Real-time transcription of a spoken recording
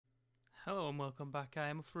Hello and welcome back. I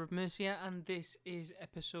am up for Mercia and this is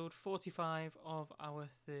episode 45 of our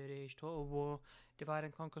Third Age Total War Divide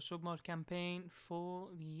and Conquer submod campaign for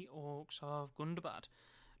the Orcs of Gundabad.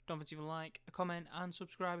 Don't forget to leave a like, a comment and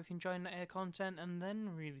subscribe if you're enjoying that air content, and then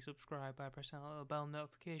really subscribe by pressing that little bell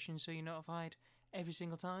notification so you're notified every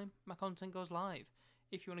single time my content goes live.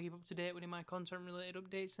 If you want to keep up to date with my content related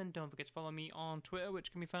updates, then don't forget to follow me on Twitter,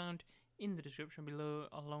 which can be found in the description below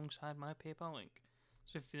alongside my PayPal link.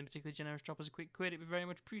 So if you're feeling particularly generous, drop us a quick quid, it'd be very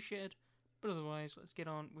much appreciated. But otherwise, let's get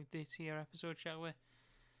on with this here episode, shall we?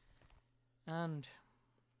 And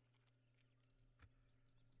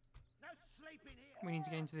No sleeping here. we need to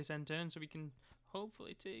get into this end turn so we can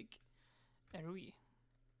hopefully take Erui,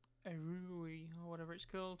 or whatever it's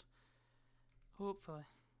called. Hopefully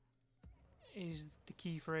is the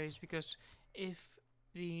key phrase, because if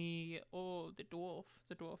the other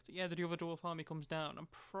dwarf army comes down, I'm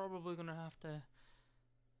probably going to have to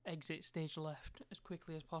exit stage left as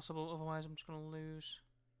quickly as possible, otherwise I'm just going to lose.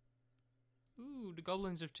 Ooh, the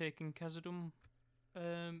goblins have taken Khazad-dûm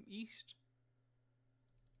east.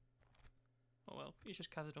 Oh well, it's just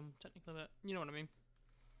Khazad-dûm technically, but you know what I mean.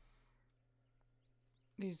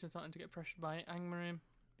 These are starting to get pressured by Angmarim,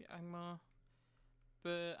 the Angmar.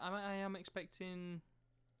 But I am expecting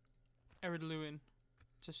Ered Luin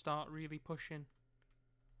to start really pushing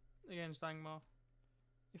against Angmar.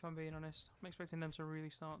 If I'm being honest, I'm expecting them to really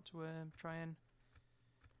start to try and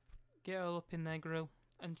get all up in their grill.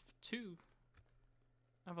 And to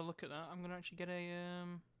have a look at that, I'm going to actually get a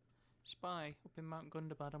spy up in Mount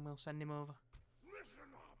Gundabad and we'll send him over.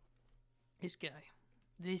 Listen up. This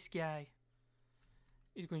guy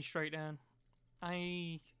is going straight down.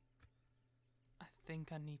 I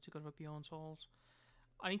think I need to go to Bjorn's Halls.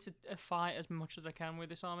 I need to fight as much as I can with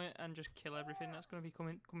this army and just kill everything that's going to be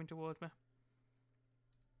coming towards me.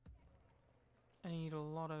 I need a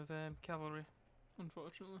lot of cavalry,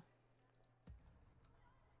 unfortunately.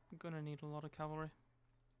 I'm gonna need a lot of cavalry.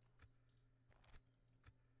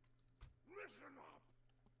 Listen up.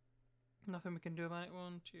 Nothing we can do about it.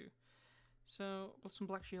 1, 2. So, with some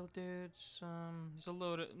Black Shield dudes. There's a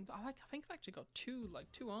load of. I think I've actually got two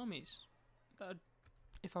armies that,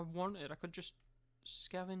 if I wanted, I could just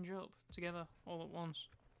scavenge up together all at once.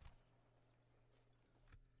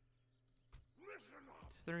 Listen up.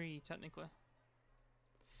 3 technically.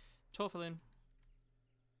 Torfilin.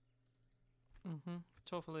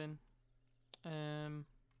 Torfilin.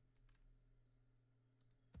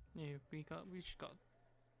 Yeah, we just got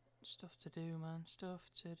stuff to do, man. Stuff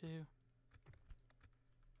to do.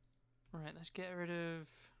 Right, let's get rid of.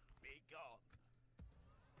 Be gone.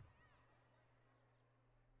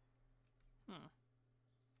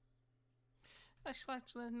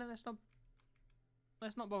 Actually, no,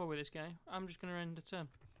 let's not bother with this guy. I'm just gonna end the turn.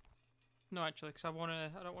 No, actually, because I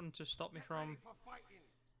don't want him to stop me from For fighting.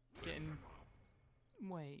 getting.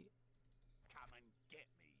 Wait, Come and get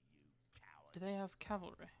me, you coward. do they have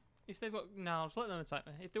cavalry? If they've got, no, just let them attack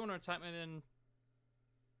me. If they want to attack me, then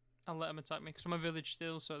I'll let them attack me, because I'm a village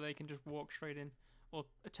still, so they can just walk straight in, or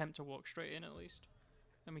attempt to walk straight in at least,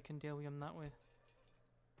 and we can deal with them that way.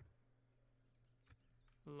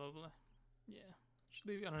 Lovely. Yeah, just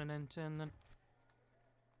leave it on an end turn then.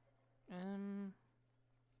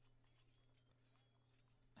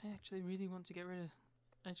 I actually really want to get rid of.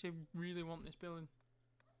 I actually really want this building.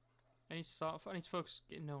 I need to focus.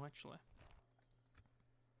 No, actually.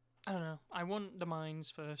 I don't know. I want the mines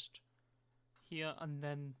first here, and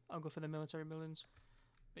then I'll go for the military buildings.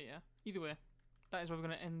 But yeah, either way, that is where we're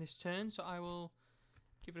going to end this turn. So I will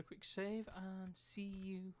give it a quick save and see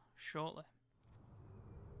you shortly.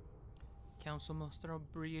 Council Muster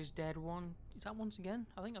O'Brien is dead. One. Is that once again?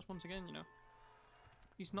 I think that's once again, you know.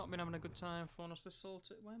 He's not been having a good time for us to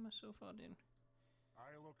salt it. Why am I so far in?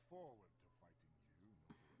 I look forward to fighting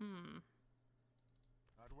you.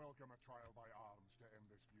 I'd welcome a trial by arms to end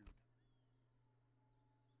this feud.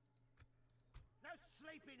 No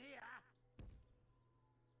sleeping here.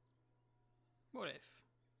 What if?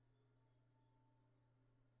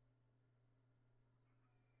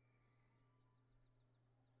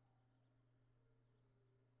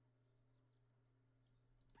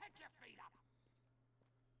 Pick your feet up.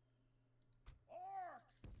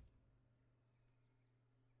 Orcs.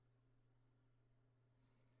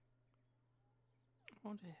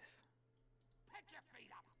 What if? Pick your feet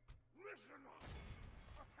up. Listen up.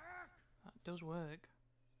 Attack. That does work.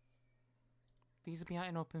 These will be out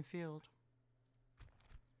in open field.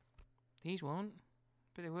 These won't.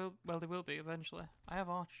 But they will. Well, they will be eventually. I have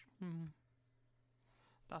arch.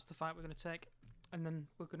 That's the fight we're going to take. And then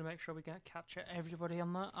we're going to make sure we can capture everybody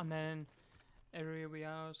on that. And then area will be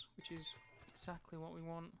ours, which is exactly what we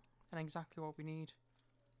want. and exactly what we need.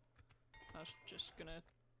 That's just gonna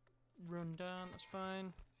run down, that's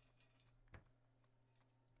fine.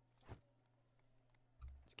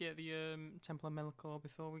 Let's get the Temple of Melkor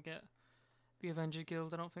before we get the Avengers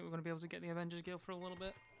Guild. I don't think we're going to be able to get the Avengers Guild for a little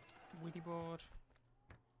bit. Witty board.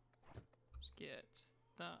 Let's get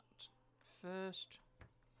that first.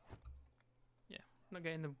 Yeah, not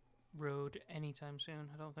getting the road anytime soon,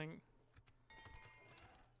 I don't think.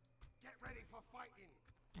 Get ready for fighting.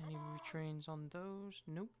 Any retrains on those?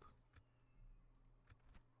 Nope.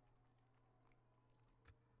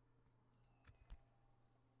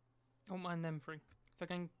 Don't mind them three. If I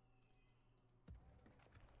can...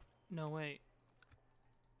 No, wait.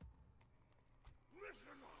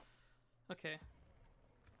 Listen up. Okay.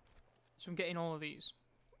 So I'm getting all of these,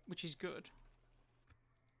 which is good.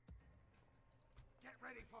 Get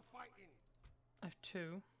ready for fighting. I have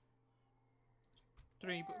 2.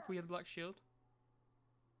 3, but if we had Black Shield.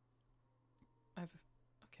 I have...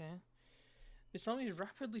 Okay. This army is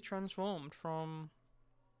rapidly transformed from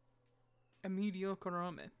a mediocre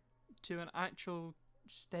army to an actual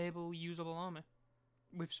stable, usable army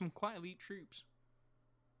with some quite elite troops.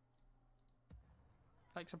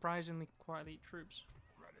 Like surprisingly quite elite troops.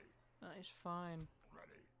 Ready. That is fine.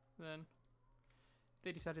 Ready. Then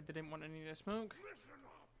they decided they didn't want any of their smoke. Listen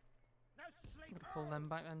up. No I'm sleep. gonna pull them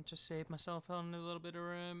back then to save myself on a little bit of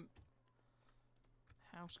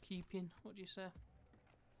housekeeping. What do you say?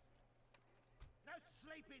 No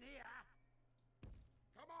sleeping here.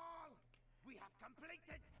 Come on. We have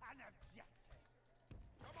completed an objective.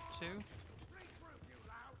 Come on. 2. Regroup, you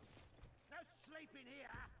louts. No sleeping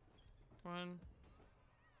here. 1.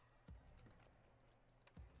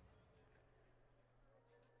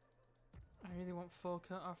 I really want 4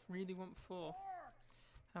 cut off. Really want 4. Orcs.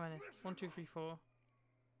 How many? 1, 2, 3, 4.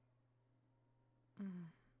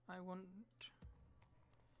 I want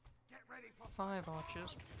Get ready for 5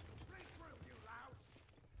 archers. regroup, you louts.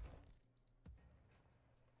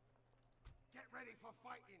 Get ready for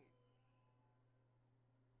fighting.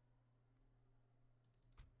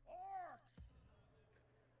 Orcs.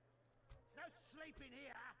 No sleeping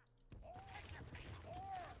here. Orcs.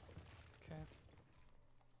 Okay.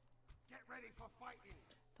 Get ready for fighting.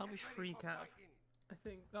 That'll be Get ready free for cav. fighting. I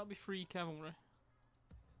think that'll be free cavalry.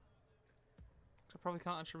 'Cause I probably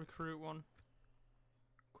can't actually recruit one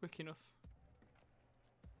quick enough.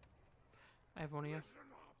 I have one here.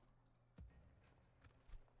 Listen up.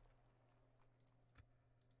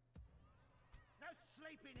 No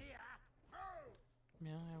sleeping here. Move.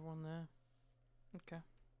 Yeah, I have one there. Okay.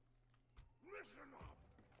 Listen up.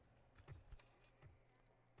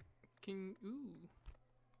 King. Ooh.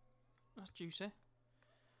 That's juicy.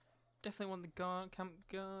 Definitely want the guard, camp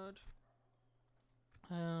guard.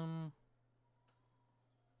 And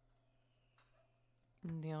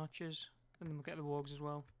the archers. And then we'll get the wargs as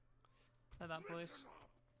well. At that place. Listen up.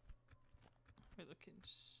 We're looking.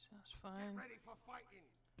 That's Get fine. ready for fighting.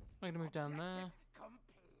 I'm gonna move down there. Objective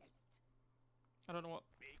complete. I don't know what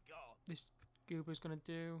Be gone. this goober's gonna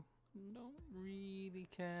do. Don't really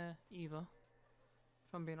care either,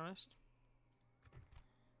 if I'm being honest.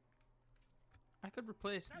 I could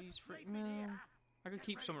replace No these for sleeping no. here. I could Get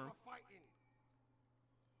keep ready some of them. for fighting.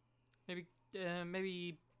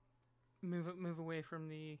 Maybe move away from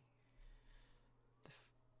the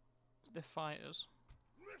fighters.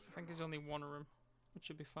 I think there's only one of them, which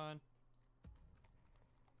should be fine.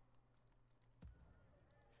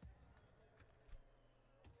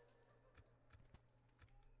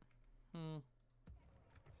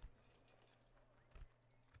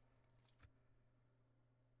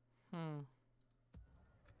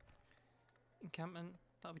 Encampment.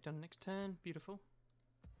 That'll be done next turn. Beautiful.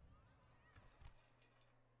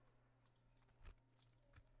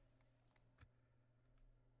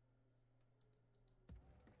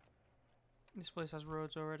 This place has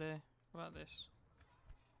roads already. What about this?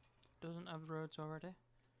 Doesn't have roads already.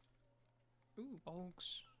 Ooh,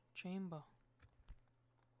 Bolg's Chamber.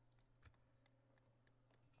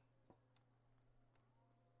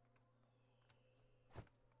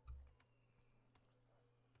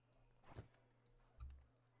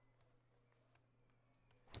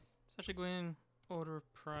 Let's actually go in order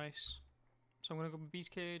of price. So I'm going to go with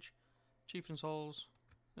Beast Cage, Chieftain's Halls,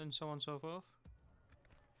 and so on and so forth.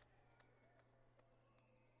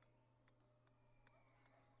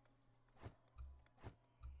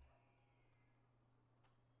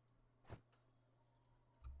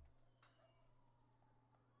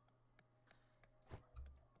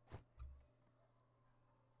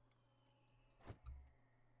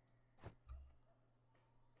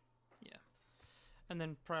 And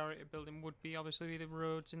then priority building would be obviously the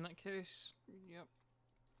roads in that case. Yep.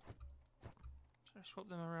 Should I swap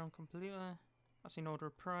them around completely? That's in order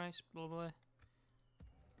of price, blah blah.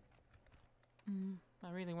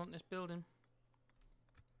 I really want this building.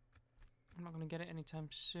 I'm not going to get it anytime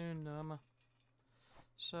soon though, am I?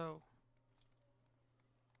 So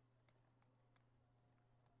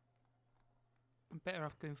I'm better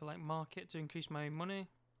off going for like market to increase my money.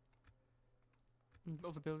 And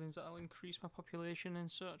other buildings that'll increase my population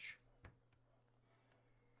and such.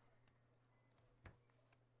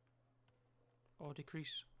 Or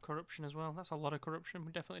decrease corruption as well. That's a lot of corruption.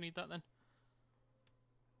 We definitely need that then.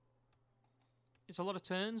 It's a lot of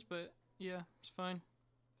turns, but yeah, it's fine.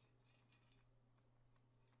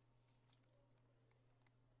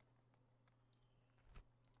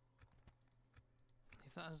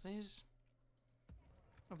 Leave that as is.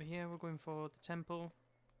 Over here we're going for the temple.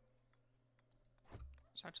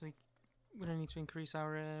 It's actually, we're going to need to increase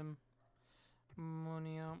our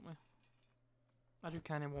money, aren't we? I do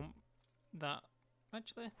kind of want that,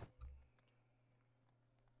 actually.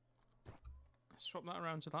 Swap that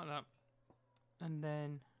around to like that. And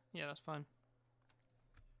then, yeah, that's fine.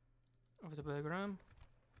 Over to Burgerham.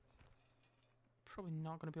 Probably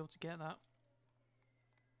not going to be able to get that.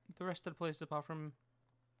 The rest of the places, apart from...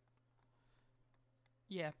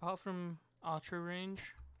 Yeah, apart from archery range,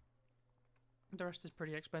 the rest is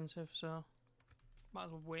pretty expensive, so... Might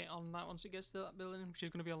as well wait on that once it gets to that building, which is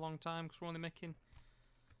going to be a long time, because we're only making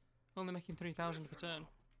 3,000 per turn.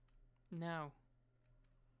 Now.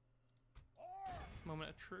 Moment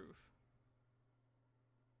of truth.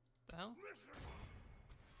 The hell?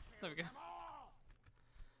 There we go.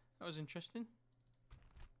 That was interesting.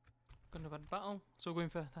 Gundabad battle. So we're going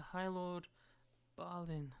for the High Lord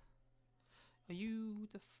Balin. Are you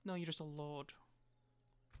the... No, you're just a lord.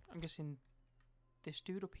 I'm guessing this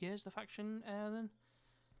dude up here is the faction heir then?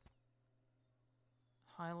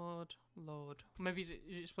 High Lord, Lord. Maybe is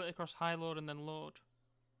it split across High Lord and then Lord?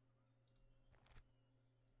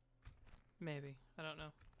 Maybe. I don't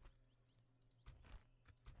know.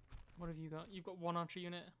 What have you got? You've got one archer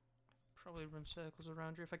unit. Probably run circles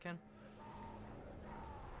around you if I can.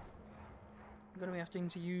 I'm going to be having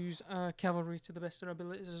to use cavalry to the best of our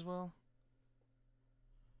abilities as well.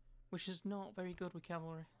 Which is not very good with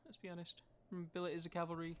cavalry, let's be honest. Abilities of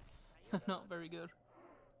cavalry are not very good.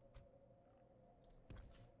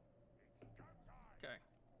 Okay.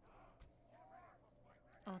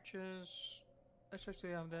 Archers. Let's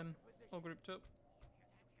actually have them all grouped up.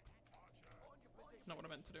 Not what I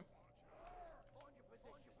meant to do.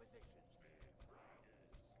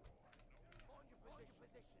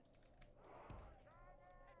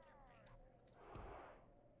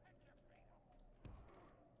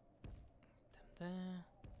 Them there.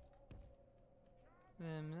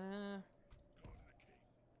 Them there.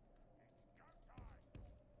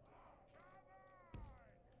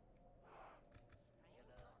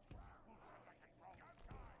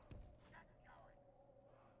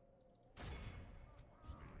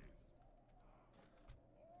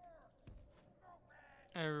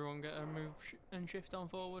 Everyone get a move and shift on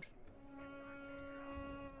forward.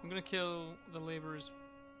 I'm gonna kill the labourers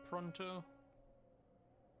pronto.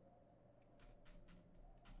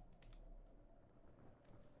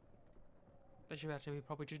 They should actually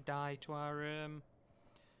probably just die to our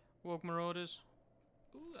Wogue Marauders.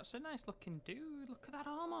 Ooh, that's a nice looking dude. Look at that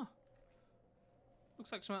armour.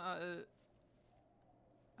 Looks like something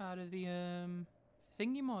out of the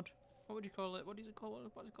thingy mod. What would you call it? What is it called?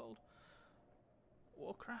 What's it called?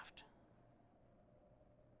 Warcraft.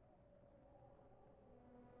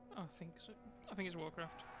 Oh, I think it's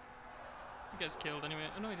Warcraft. He gets killed anyway.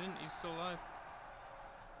 Oh no, he didn't. He's still alive.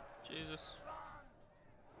 Jesus.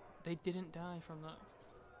 They didn't die from that.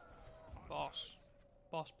 Boss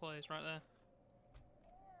plays right there.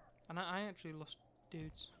 And I actually lost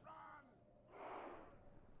dudes.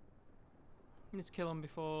 We need to kill them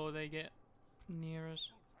before they get near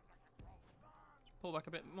us. Let's pull back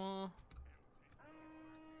a bit more.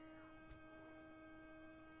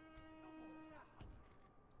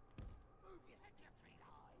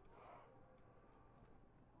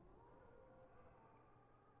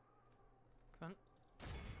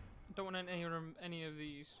 Don't want any of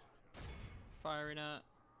these firing at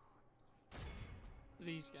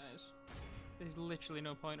these guys. There's literally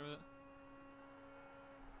no point with it.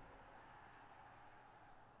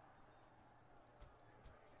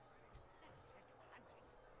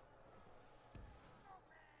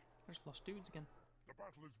 I just lost dudes again. The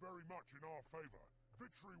battle is very much in our favour.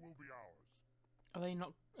 Victory will be ours. Are they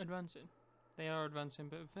not advancing? They are advancing,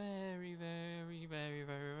 but very, very, very,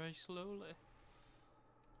 very, very slowly.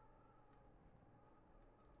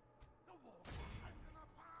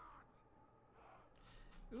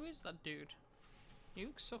 Who is that dude? He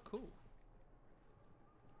looks so cool.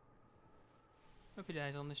 Hope he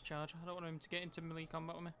dies on this charge. I don't want him to get into melee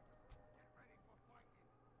combat with me.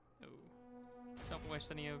 Oh. Don't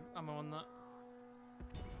waste any ammo on that.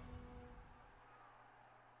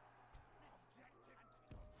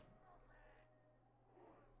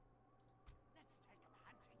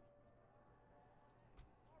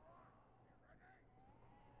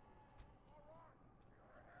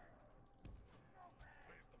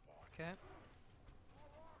 Okay.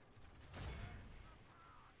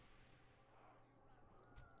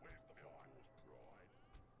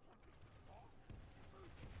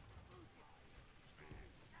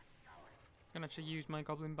 Gonna actually use my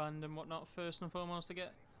goblin band and whatnot first and foremost to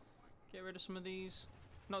get rid of some of these.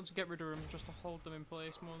 Not to get rid of them, just to hold them in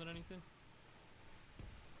place more than anything.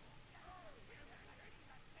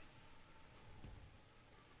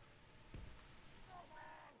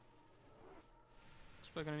 So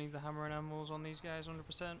we're gonna need the hammer and anvils on these guys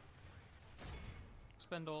 100%.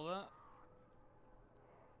 Spend all that.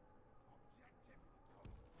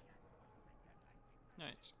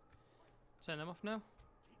 Right. Turn them off now.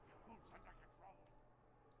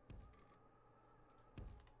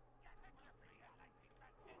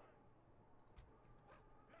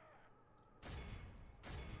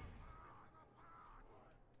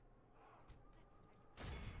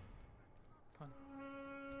 Come on.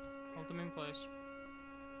 Hold them in place.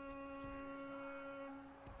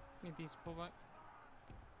 Need these to pull back.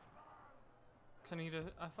 Cause I need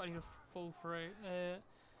a full fray.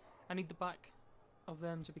 I need the back of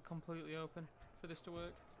them to be completely open for this to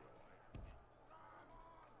work.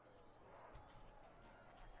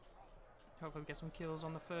 Hopefully we get some kills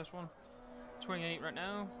on the first one. 28 right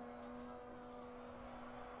now.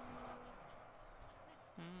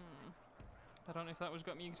 I don't know if that was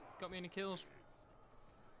got me any kills.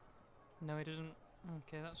 No, it doesn't.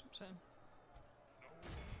 Okay, that's upsetting.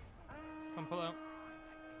 Come pull out.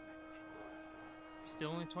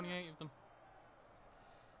 Still only 28 of them.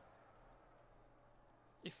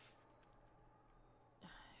 If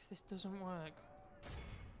this doesn't work,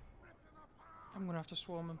 I'm gonna have to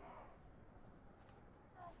swarm them.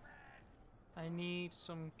 I need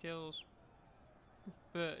some kills,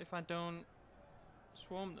 but if I don't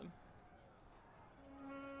swarm them,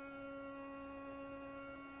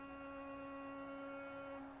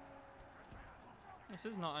 this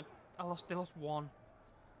is not they lost one.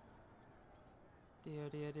 Dear.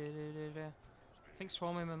 I think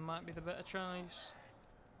swarming them might be the better choice.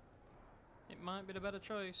 It might be the better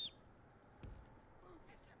choice.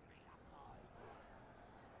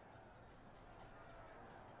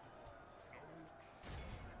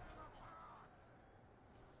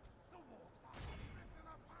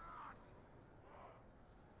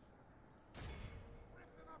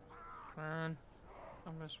 Come on.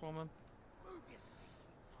 I'm gonna swarm him.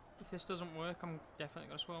 If this doesn't work, I'm definitely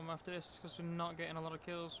gonna swarm him after this because we're not getting a lot of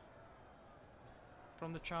kills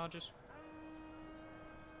from the charges.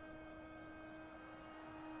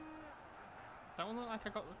 That one looked like I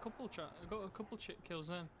got a couple kills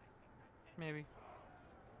then. Maybe.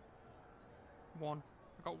 One.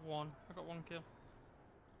 I got one kill.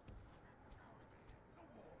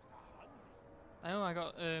 I know I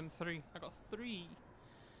got 3. I got 3.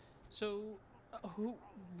 So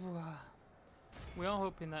we are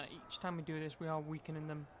hoping that each time we do this, we are weakening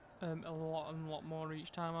them a lot more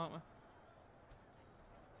each time, aren't we?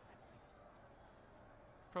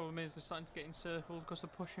 Problem is they're starting to get encircled because they're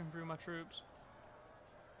pushing through my troops.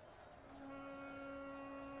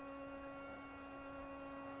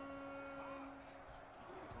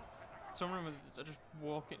 Some of them are just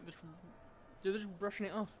walking, they're just brushing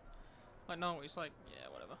it off. Like, no, it's like, yeah,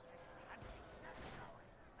 whatever.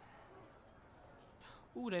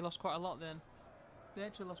 Ooh, they lost quite a lot then. They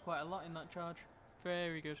actually lost quite a lot in that charge.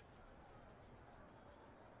 Very good.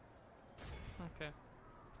 Okay.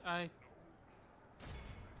 I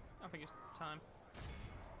think it's time.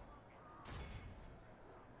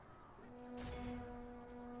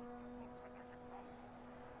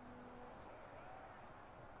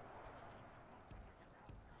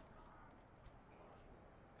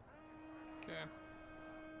 Okay.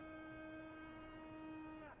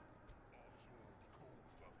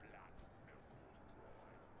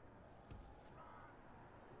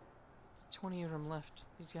 It's 20 of them left.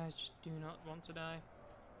 These guys just do not want to die.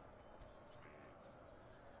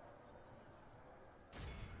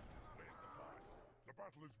 The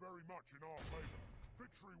battle is very much in our favor.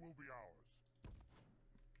 Victory will be ours.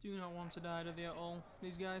 Do not want to die, do they at all?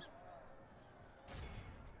 These guys.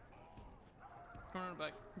 Come on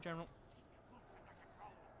back, General.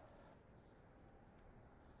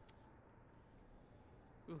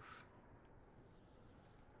 Oof.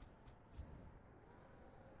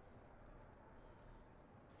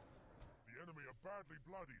 badly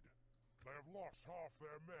bloodied. They have lost half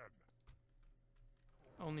their men.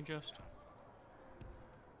 Only just.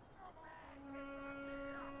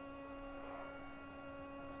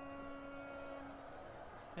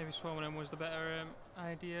 Maybe swarming them was the better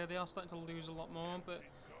idea. They are starting to lose a lot more, but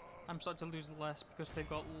I'm starting to lose less because they've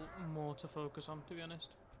got more to focus on, to be honest.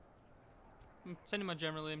 I'm sending my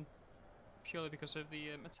general in purely because of the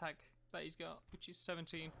attack that he's got, which is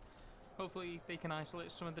 17. Hopefully they can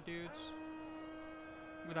isolate some of the dudes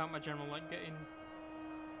without my general like getting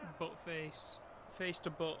butt face to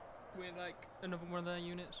butt with like another one of their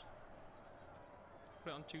units.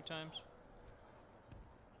 Put it on 2 times.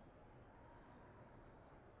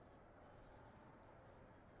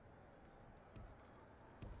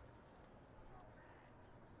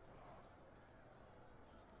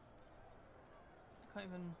 Can't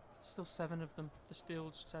even. Still 7 of them. There's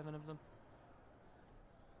still 7 of them.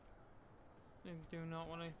 They do not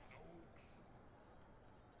want to.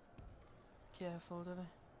 Careful, do they?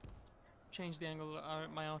 Change the angle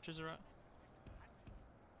that my archers are at.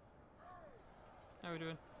 How are we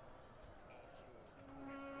doing?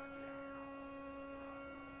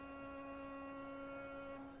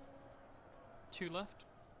 Two left.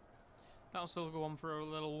 That'll still go on for a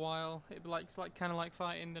little while. It's like kind of like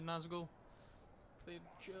fighting the Nazgul. They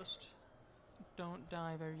just don't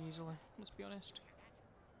die very easily. Let's be honest.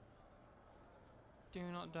 Do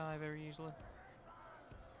not die very easily.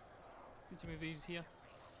 Need to move these here.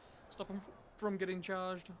 Stop them from getting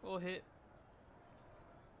charged or hit.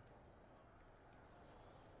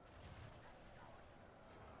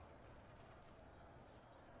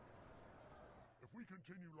 If we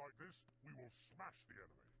continue like this, we will smash the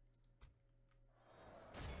enemy.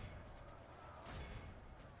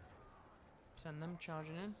 Send them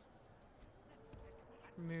charging in.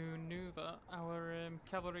 Maneuver our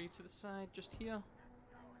cavalry to the side just here.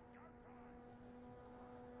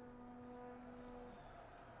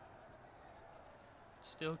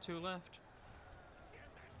 Still 2 left.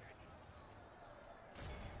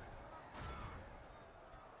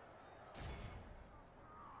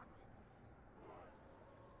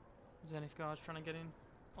 Zenith Guard's trying to get in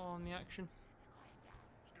on the action.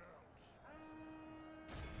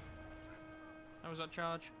 How was that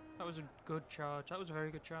charge? That was a good charge. That was a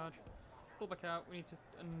very good charge. Pull back out. We need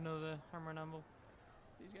another hammer and anvil.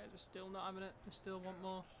 These guys are still not having it. They still want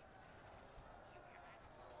more.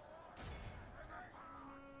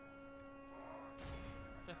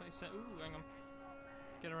 Definitely set. Ooh, hang on.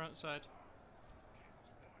 Get her outside.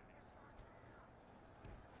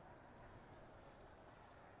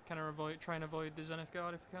 Can I try and avoid the Zenith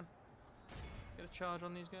Guard if we can? Get a charge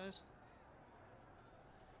on these guys.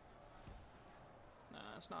 Nah,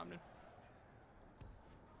 it's not happening.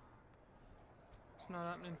 It's not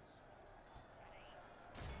happening.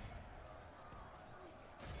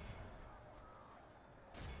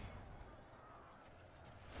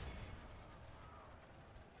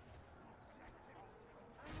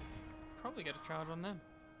 Probably get a charge on them.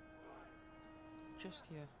 Just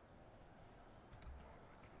here.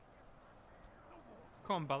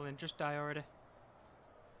 Come on, Balin, just die already.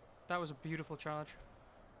 That was a beautiful charge.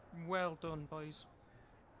 Well done, boys.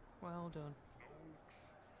 Well done.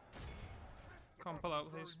 Come on, pull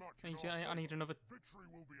out, please. I need another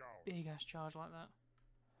big ass charge like that.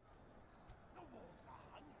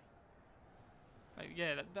 Like,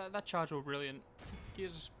 yeah, that charge was brilliant.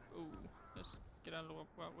 Gives us. Ooh, let's get out of the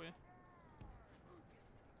way.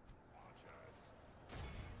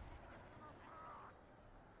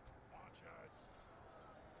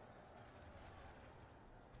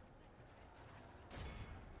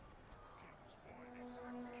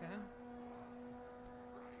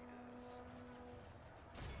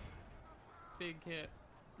 Big hit.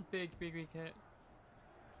 Big hit.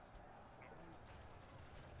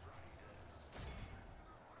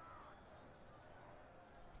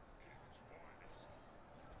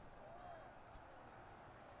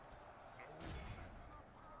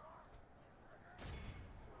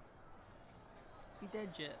 He dead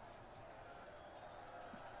yet?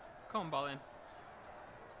 Come on, Balin.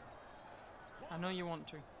 I know you want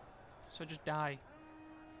to. So just die.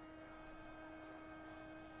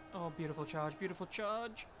 Oh, beautiful charge, beautiful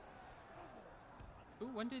charge. Ooh,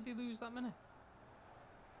 when did they lose that many?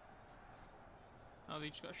 Oh, they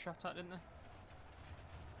just got shot at, didn't they?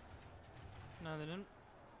 No, they didn't.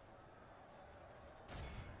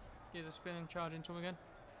 Here's a spinning charge into him again.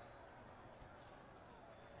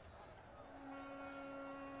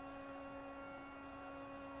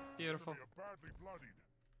 Beautiful. They are badly bloodied.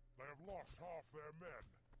 They have lost half their men.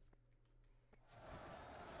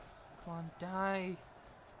 Come on, die.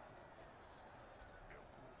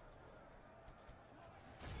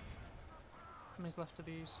 many's left of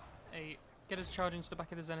these? 8. Get us charging into the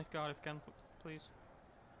back of the Zenith Guard if you can, please.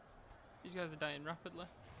 These guys are dying rapidly.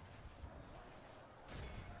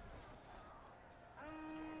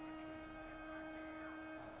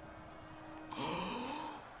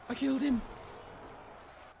 I killed him!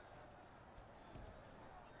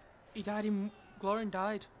 He died in... Glorin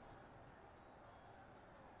died.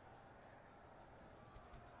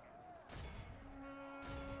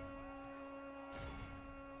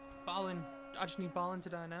 Balin. I just need Balin to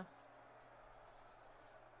die now.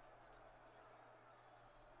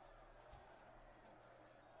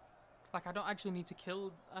 Like, I don't actually need to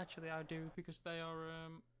kill... Actually, I do, because they are,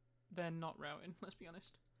 they're not routing, let's be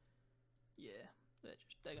honest. Yeah,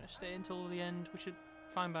 they're gonna stay until the end, which is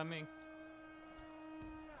fine by me.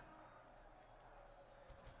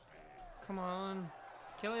 Come on.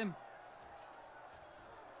 Kill him.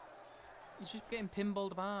 He's just getting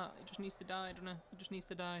pinballed apart. He just needs to die, doesn't he? He just needs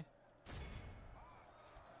to die.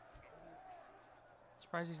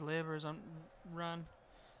 Surprised his labourers aren't ran.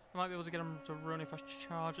 I might be able to get them to run if I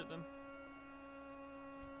charge at them.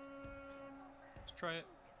 Let's try it.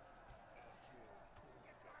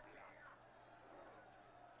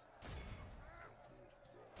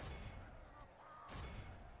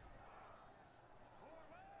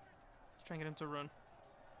 Let's try and get him to run.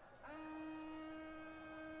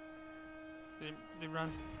 They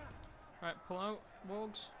ran. Right, pull out,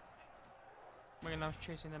 Wogs. We're now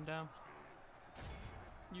chasing them down.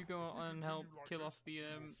 You go and help kill off the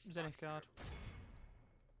Zenith Guard.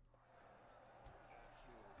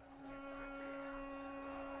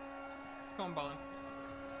 Come on, Balin.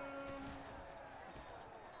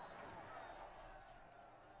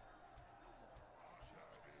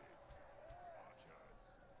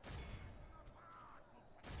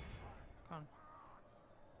 Come on.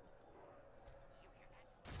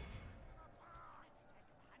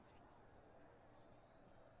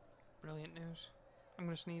 Brilliant news. I'm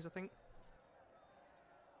gonna sneeze, I think.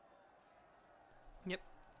 Yep.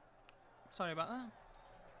 Sorry about that.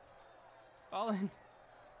 Balin.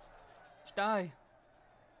 Just die.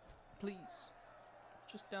 Please.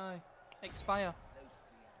 Just die. Expire.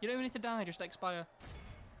 You don't even need to die, just expire.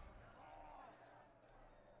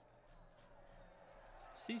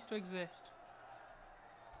 Cease to exist.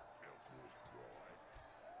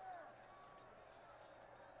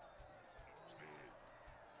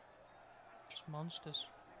 Just monsters.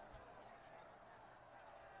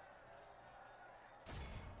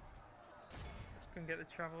 Just gonna get the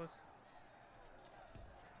travellers.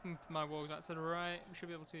 My war's out to the right. We should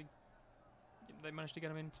be able to. They managed to get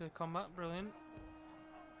him into combat. Brilliant.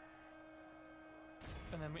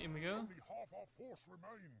 And then in we go. Only half our force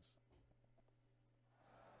remains.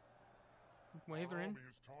 Wavering. Our army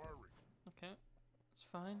is tiring. Okay, it's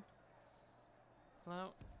fine. Pull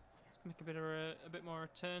out. Let's make a bit more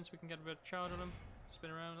return so we can get a bit of charge on him. Spin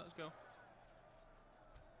around. Let's go.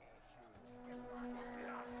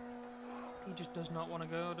 He just does not want to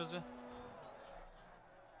go, does he?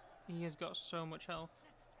 He has got so much health.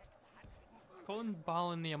 Call him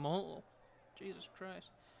Balin the Immortal. Jesus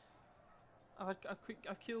Christ. I've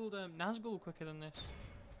killed Nazgul quicker than this.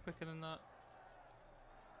 Quicker than that.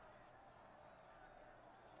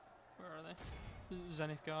 Where are they?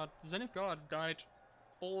 Zenith Guard. Zenith Guard died.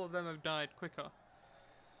 All of them have died quicker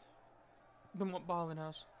than what Balin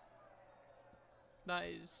has. That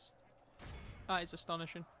is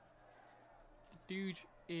astonishing. The dude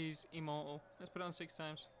is immortal. Let's put it on 6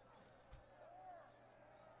 times.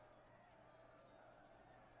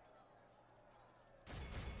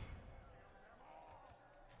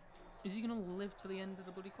 Is he gonna live to the end of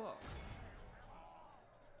the bloody clock?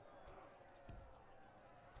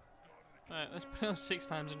 Alright, let's put it on 6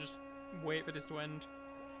 times and just wait for this to end.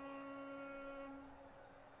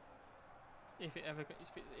 If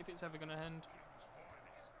it's ever gonna end.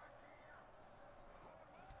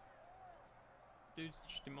 Dude's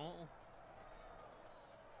just immortal.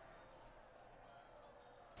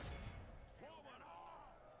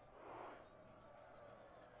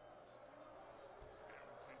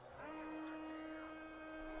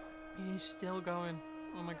 He's still going.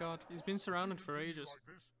 Oh my god, he's been surrounded for ages.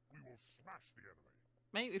 Like this, we will smash the enemy.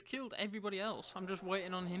 Mate, we've killed everybody else. I'm just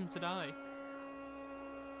waiting on him to die.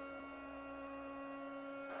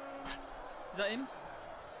 Is that him?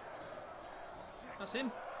 That's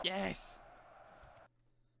him? Yes!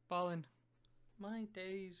 Balin. My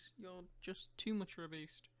days, you're just too much of a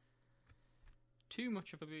beast. Too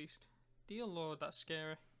much of a beast. Dear Lord, that's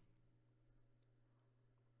scary.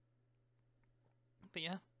 But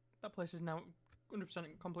yeah, that place is now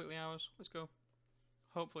 100% completely ours. Let's go.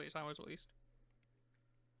 Hopefully it's ours at least.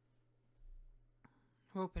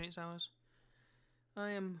 I'm hoping it's ours.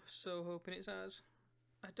 I am so hoping it's ours.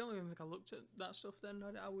 I don't even think I looked at that stuff then.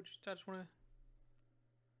 I just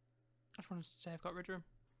want to say I've got rid of him.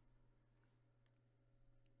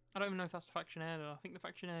 I don't even know if that's the Factionaire though. I think the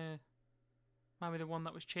Factionaire might be the one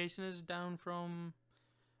that was chasing us down from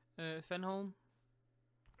Fenholm.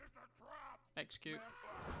 Execute.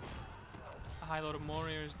 A high load of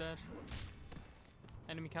Moria is dead.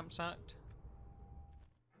 Enemy camp sacked.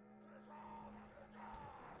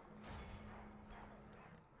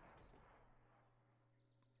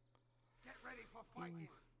 Get ready for fighting.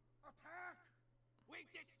 Attack!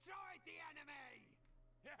 We've destroyed the enemy!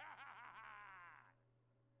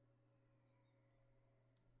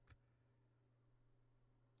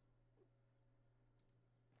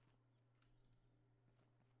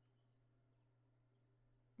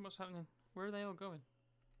 What's happening? Where are they all going?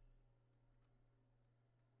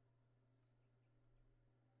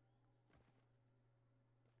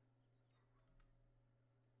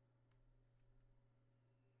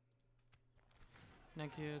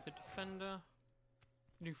 Nagia the Defender.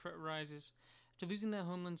 New threat arises. After losing their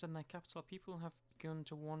homelands and their capital, people have begun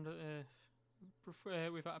to wander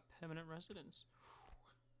Earth without a permanent residence.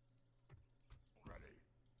 Ready.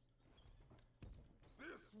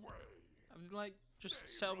 This way. I've like just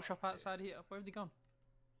set up shop outside here. Where have they gone?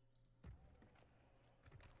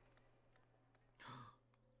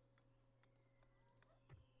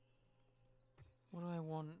 What do I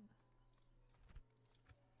want?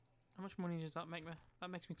 How much money does that make me? That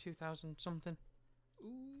makes me 2,000 something.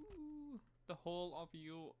 Ooh, the whole of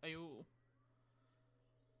your AO.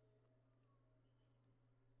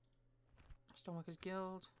 Stoneworkers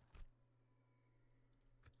Guild.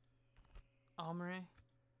 Armory.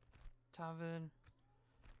 Tavern.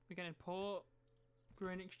 We're getting port.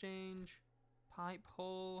 Grain exchange. Pipe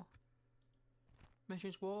hole.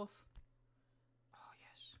 Missions wharf. Oh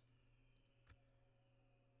yes.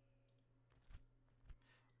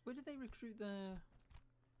 Where did they recruit their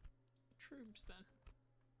troops then?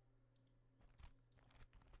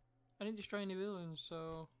 I didn't destroy any buildings,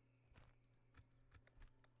 so...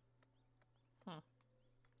 Huh.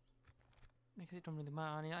 I guess it don't really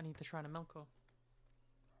matter. I need the Shrine of Melkor.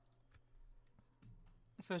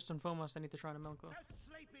 First and foremost, I need the Shrine of Melkor. No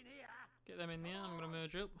sleeping here! Get them in there. I'm gonna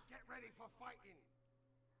merge up. Get ready for fighting!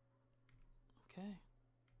 Okay.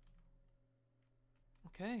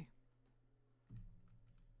 Okay.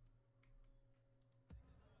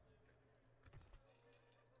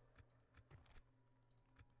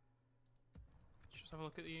 Let's just have a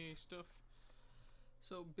look at the stuff.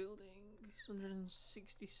 So building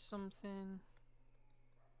 160 something.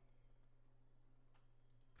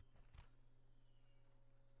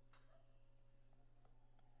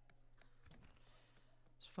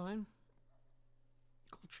 It's fine.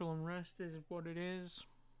 Cultural unrest is what it is.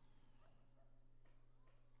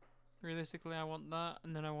 Realistically, I want that,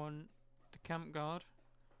 and then I want the camp guard,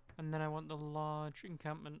 and then I want the large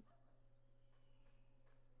encampment.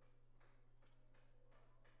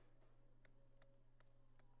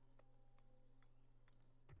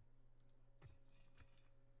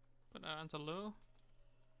 Put that down to low.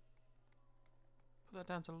 Put that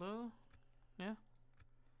down to low. Yeah.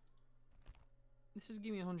 This is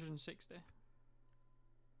giving me 160. I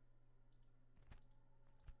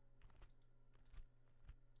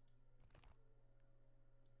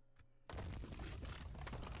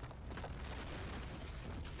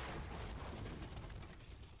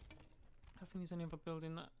think there's any other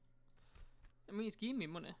building that... I mean, it's giving me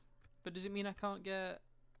money. But does it mean I can't get...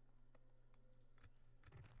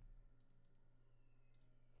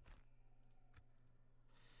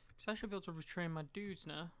 Because I should be able to retrain my dudes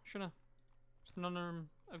now, shouldn't I? So none of them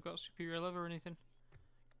have got superior level or anything.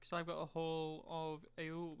 Because I've got a whole of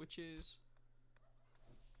AO, which is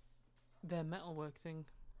their metalwork thing.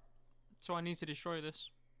 So I need to destroy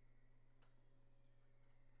this.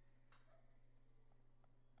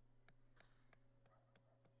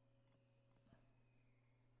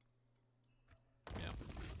 Yeah.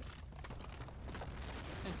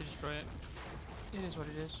 I need to destroy it. It is what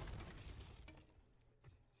it is.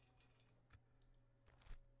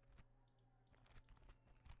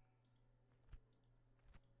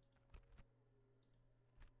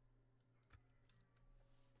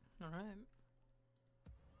 Alright.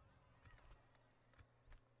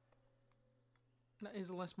 That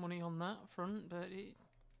is less money on that front, but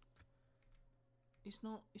it's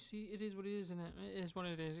not, you see, it is what it is, isn't it? It is what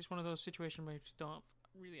it is. It's one of those situations where you just don't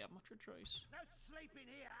really have much of a choice. No sleeping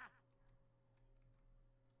here!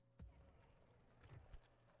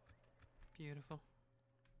 Beautiful.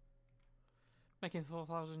 Making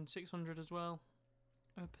 4,600 as well.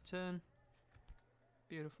 Per turn.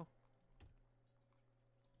 Beautiful.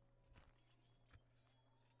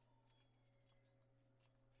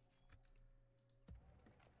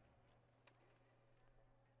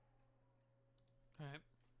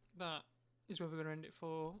 that is where we're going to end it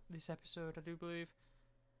for this episode, I do believe.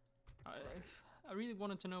 I really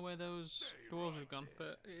wanted to know where those dwarves have gone,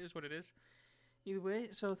 but it is what it is. Either way,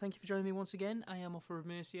 so thank you for joining me once again. I am Offer of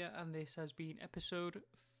Mercia, and this has been episode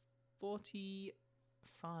 45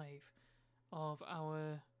 of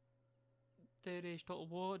our Third Age Total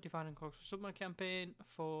War Divide and Conquer Submarine campaign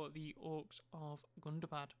for the Orcs of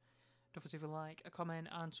Gundabad. Don't forget to like, a comment,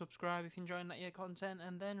 and subscribe if you're enjoying that year content,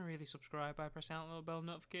 and then really subscribe by pressing that little bell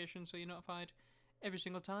notification so you're notified every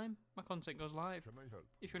single time my content goes live. Can I help?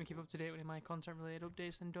 If you want to keep up to date with my content related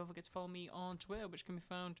updates, then don't forget to follow me on Twitter, which can be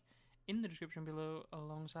found in the description below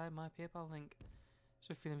alongside my PayPal link.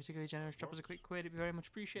 So if you're feeling particularly generous, drop us a quick quid, it'd be very much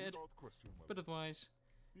appreciated. Without question, my But lord. otherwise,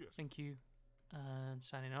 Yes. thank you, and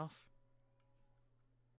signing off.